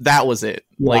that was it.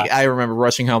 Yeah. Like, I remember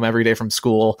rushing home every day from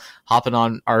school, hopping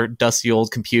on our dusty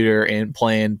old computer and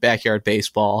playing backyard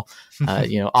baseball.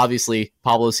 Obviously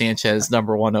Pablo Sanchez,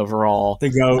 number one overall. The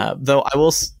GOAT. Though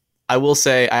I will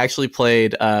say I actually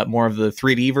played more of the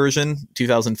 3D version,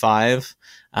 2005.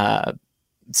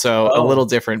 So a little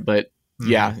different, but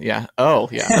yeah. Oh,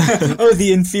 yeah. Oh,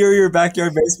 the inferior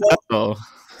backyard baseball.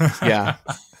 Oh, yeah.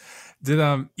 Did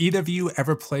either of you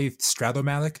ever play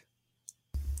Stratomatic?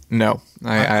 No,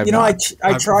 I have I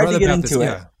I've tried read to get about into this, it.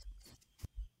 yeah.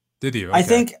 Did you? I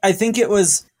Okay. think it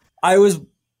was, I was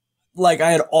like,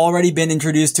 I had already been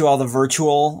introduced to all the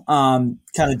virtual, kind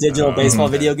of digital baseball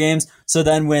okay. video games. So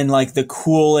then when like the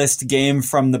coolest game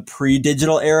from the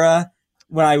pre-digital era,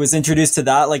 when I was introduced to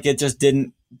that, like it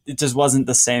just wasn't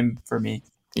the same for me.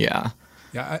 Yeah.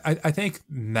 Yeah, I think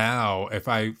now if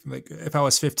I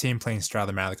was 15 playing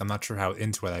Stratomatic, I'm not sure how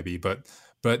into it I'd be, but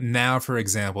now, for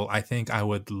example, I think I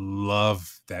would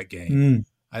love that game.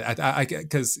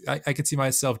 Because I could see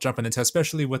myself jumping into,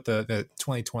 especially with the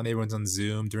 2020, everyone's on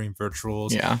Zoom doing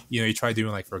virtuals. Yeah. You try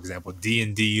doing, like, for example,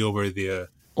 D&D over the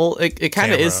Well, it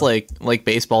kind of is like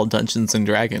baseball Dungeons and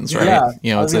Dragons, right?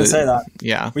 Yeah, I was going to say that.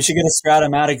 Yeah. We should get a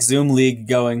Stratomatic Zoom League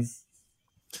going.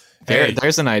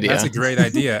 There's an idea. That's a great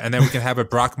idea. And then we can have a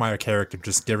Brockmeyer character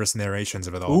just give us narrations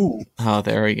of it all. Ooh. Oh,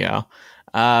 there we go.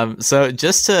 So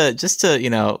just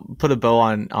to put a bow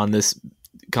on this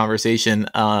conversation,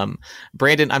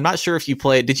 Brandon, I'm not sure if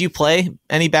did you play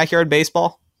any backyard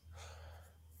baseball?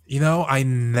 I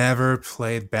never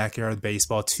played backyard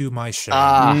baseball, to my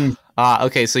shame.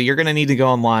 Okay, so you're gonna need to go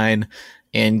online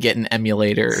and get an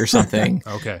emulator or something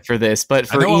Okay. for this.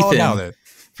 But I know all about it.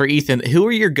 For Ethan, who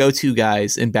are your go-to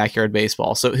guys in backyard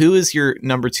baseball? So who is your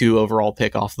number 2 overall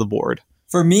pick off the board?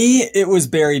 For me, it was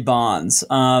Barry Bonds.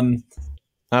 Okay.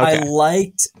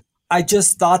 I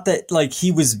just thought that like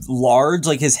he was large,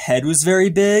 like his head was very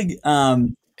big.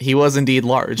 He was indeed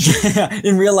large.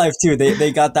 In real life too.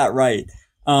 They got that right.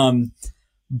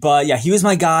 But yeah, he was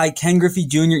my guy, Ken Griffey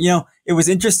Jr. It was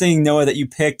interesting, Noah, that you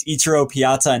picked Ichiro,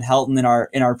 Piazza, and Helton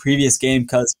in our previous game,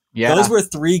 because those were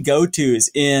 3 go-tos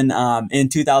in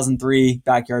 2003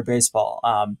 backyard baseball.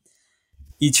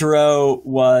 Ichiro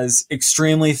was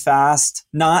extremely fast,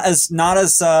 not as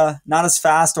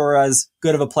fast or as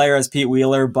good of a player as Pete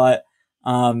Wheeler, but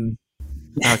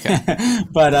Okay.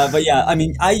 but yeah, I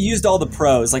mean, I used all the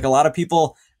pros. Like a lot of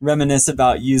people reminisce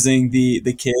about using the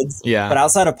kids. Yeah. But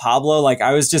outside of Pablo, like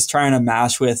I was just trying to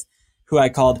mash with who I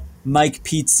called Mike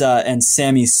Pizza and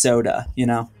Sammy Soda,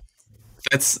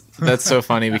 That's so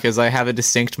funny because I have a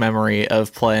distinct memory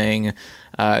of playing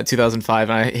 2005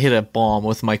 and I hit a bomb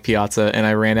with Mike Piazza and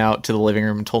I ran out to the living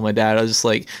room and told my dad, I was just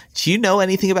like, do you know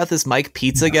anything about this Mike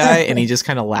Pizza guy? And he just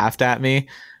kind of laughed at me.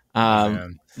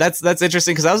 That's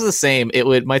interesting because I was the same.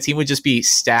 My team would just be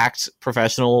stacked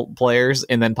professional players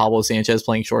and then Pablo Sanchez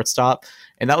playing shortstop.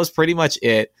 And that was pretty much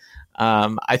it.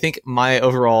 I think my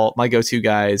go-to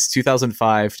guys,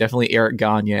 2005, definitely Eric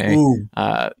Gagne.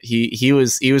 He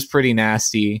was pretty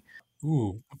nasty.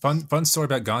 Ooh, fun story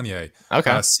about Gagne.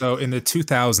 Okay. So in the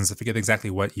 2000s, I forget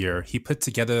exactly what year, he put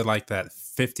together like that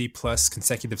 50 plus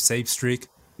consecutive save streak.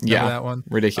 Remember that one?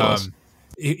 Ridiculous.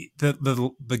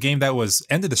 The game that was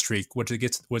ended the streak was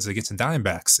against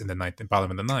Diamondbacks in the ninth, and bottom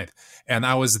of the ninth, and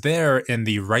I was there in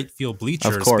the right field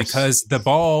bleachers because the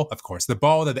ball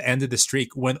that ended the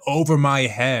streak went over my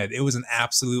head. It was an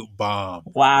absolute bomb.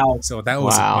 Wow! So that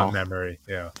was a fun memory.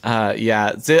 Yeah.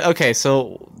 Yeah. Okay.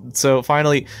 So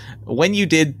finally, when you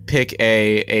did pick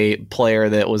a player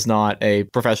that was not a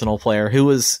professional player, who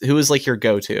was like your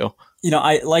go-to?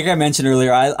 Like I mentioned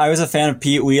earlier, I was a fan of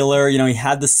Pete Wheeler. He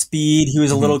had the speed. He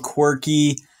was a little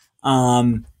quirky.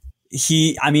 My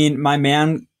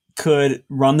man could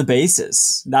run the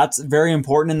bases. That's very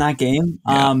important in that game.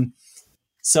 Yeah.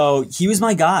 So he was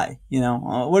my guy.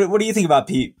 What do you think about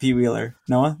Pete Wheeler,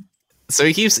 Noah? So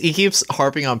he keeps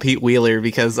harping on Pete Wheeler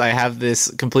because I have this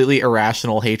completely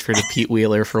irrational hatred of Pete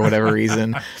Wheeler for whatever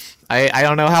reason. I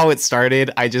don't know how it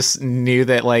started. I just knew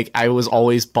that like I was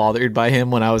always bothered by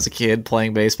him when I was a kid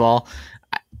playing baseball.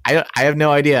 I have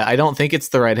no idea. I don't think it's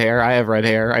the red hair. I have red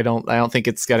hair. I don't think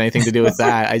it's got anything to do with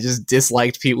that. I just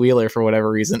disliked Pete Wheeler for whatever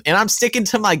reason. And I'm sticking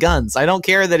to my guns. I don't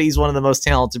care that he's one of the most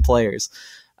talented players.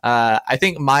 I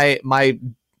think my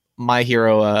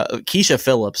hero, Keisha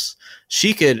Phillips,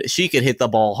 she could hit the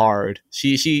ball hard.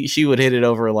 She would hit it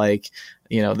over like,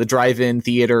 the drive-in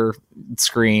theater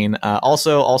screen.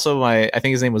 Also I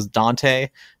think his name was Dante,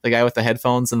 the guy with the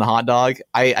headphones and the hot dog.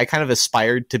 I kind of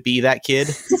aspired to be that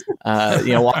kid.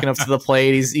 Walking up to the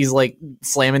plate, he's like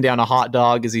slamming down a hot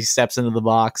dog as he steps into the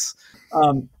box.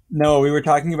 No, we were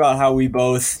talking about how we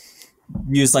both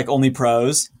use like only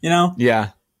pros, Yeah.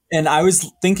 And I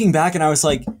was thinking back and I was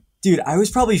like, dude, I was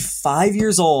probably 5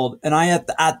 years old. And I,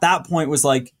 at that point, was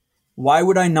like, why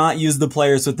would I not use the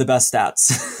players with the best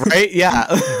stats? Right? Yeah.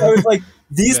 I was like,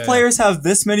 these players have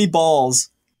this many balls.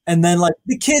 And then like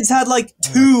the kids had like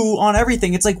 2 on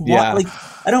everything. It's like, what? Yeah. Like,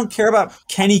 I don't care about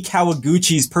Kenny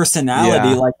Kawaguchi's personality.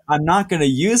 Yeah. Like, I'm not going to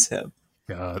use him.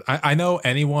 God, I know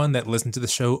anyone that listened to the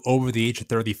show over the age of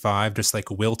 35 just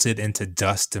like wilted into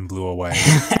dust and blew away.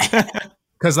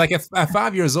 Because like at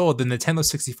 5 years old, the Nintendo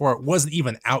 64 wasn't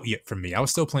even out yet for me. I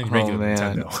was still playing regular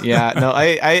Nintendo. Yeah, no,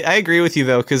 I agree with you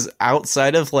though, because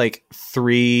outside of like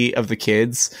 3 of the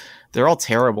kids, they're all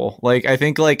terrible. Like I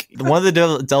think like one of the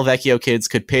Del Vecchio kids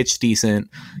could pitch decent.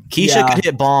 Keisha could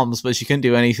hit bombs, but she couldn't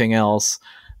do anything else.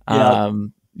 Yeah,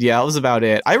 that was about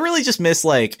it. I really just miss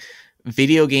like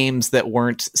video games that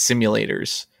weren't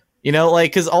simulators. You know, like,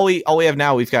 because all we have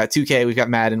now, we've got 2K, we've got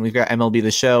Madden, we've got MLB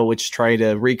The Show, which try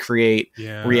to recreate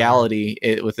reality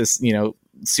with this, you know,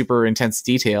 super intense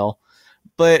detail.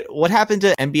 But what happened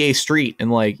to NBA Street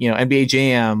and like, you know, NBA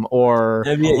Jam or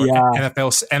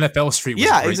NFL Street? Was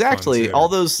great exactly. fun too. All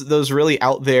those really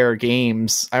out there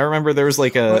games. I remember there was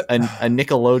like a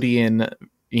Nickelodeon,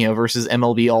 you know, versus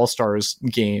MLB All Stars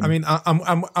game. I mean,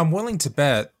 I'm willing to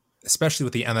bet, especially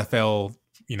with the NFL,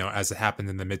 you know, as it happened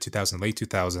in the mid 2000s, late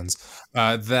 2000s,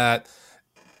 that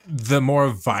the more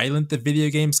violent the video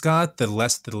games got, the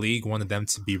less the league wanted them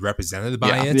to be represented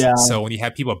by it. Yeah. So when you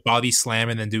have people body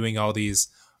slamming and doing all these,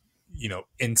 you know,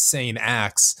 insane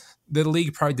acts, the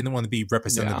league probably didn't want to be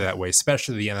represented that way,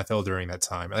 especially the NFL during that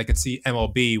time. And I could see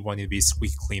MLB wanting to be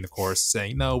squeaky clean, of course,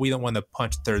 saying, no, we don't want to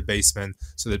punch third baseman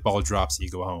so the ball drops and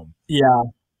you go home. Yeah.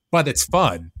 But it's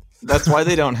fun. That's why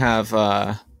they don't have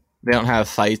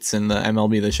fights in the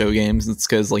MLB The Show games. It's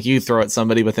because like you throw at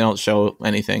somebody, but they don't show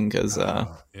anything. Because I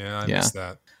missed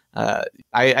that.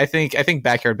 I think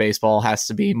backyard baseball has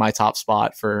to be my top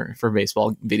spot for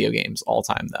baseball video games all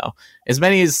time, though. As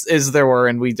many as there were,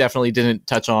 and we definitely didn't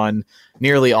touch on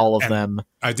nearly all of them.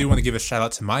 I do want to give a shout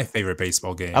out to my favorite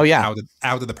baseball game. Oh yeah,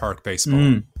 out of the park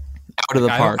baseball. Out of the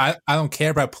park. I don't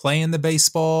care about playing the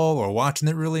baseball or watching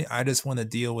it really. I just want to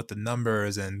deal with the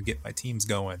numbers and get my teams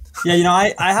going. Yeah, you know,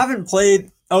 I haven't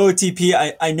played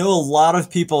OOTP. I know a lot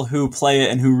of people who play it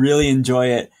and who really enjoy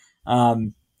it.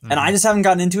 And I just haven't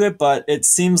gotten into it, but it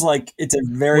seems like it's a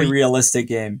very realistic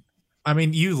game. I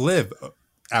mean, you live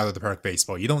out of the park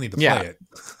baseball. You don't need to play it.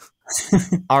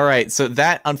 All right, so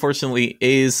that unfortunately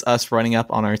is us running up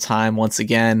on our time once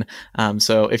again.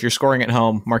 So if you're scoring at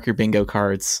home, mark your bingo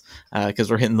cards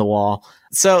because we're hitting the wall.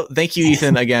 So thank you,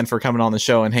 Ethan, again for coming on the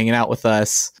show and hanging out with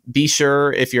us. Be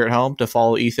sure, if you're at home, to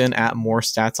follow Ethan at More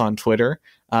Stats on Twitter.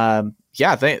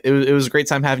 It was a great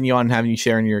time having you on and having you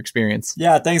sharing your experience.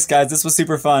 Yeah, thanks, guys. This was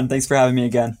super fun. Thanks for having me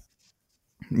again.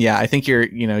 Yeah, I think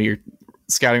your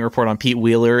scouting report on Pete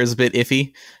Wheeler is a bit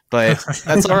iffy, but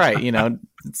that's all right. You know,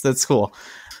 that's cool.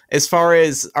 As far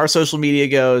as our social media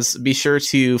goes, be sure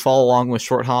to follow along with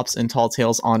Short Hops and Tall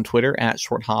Tales on Twitter at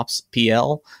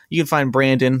ShortHopsPL. You can find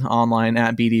Brandon online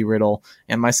at BD Riddle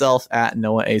and myself at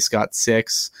Noah A. Scott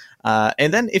 6.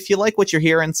 And then if you like what you're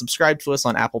hearing, subscribe to us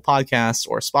on Apple Podcasts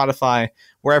or Spotify,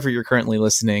 wherever you're currently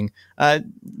listening.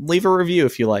 Leave a review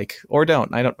if you like, or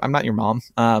don't. I'm not your mom.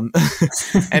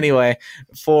 Anyway,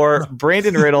 for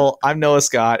Brandon Riddle, I'm Noah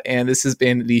Scott, and this has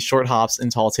been the Short Hops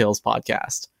and Tall Tales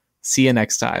podcast. See you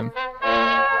next time.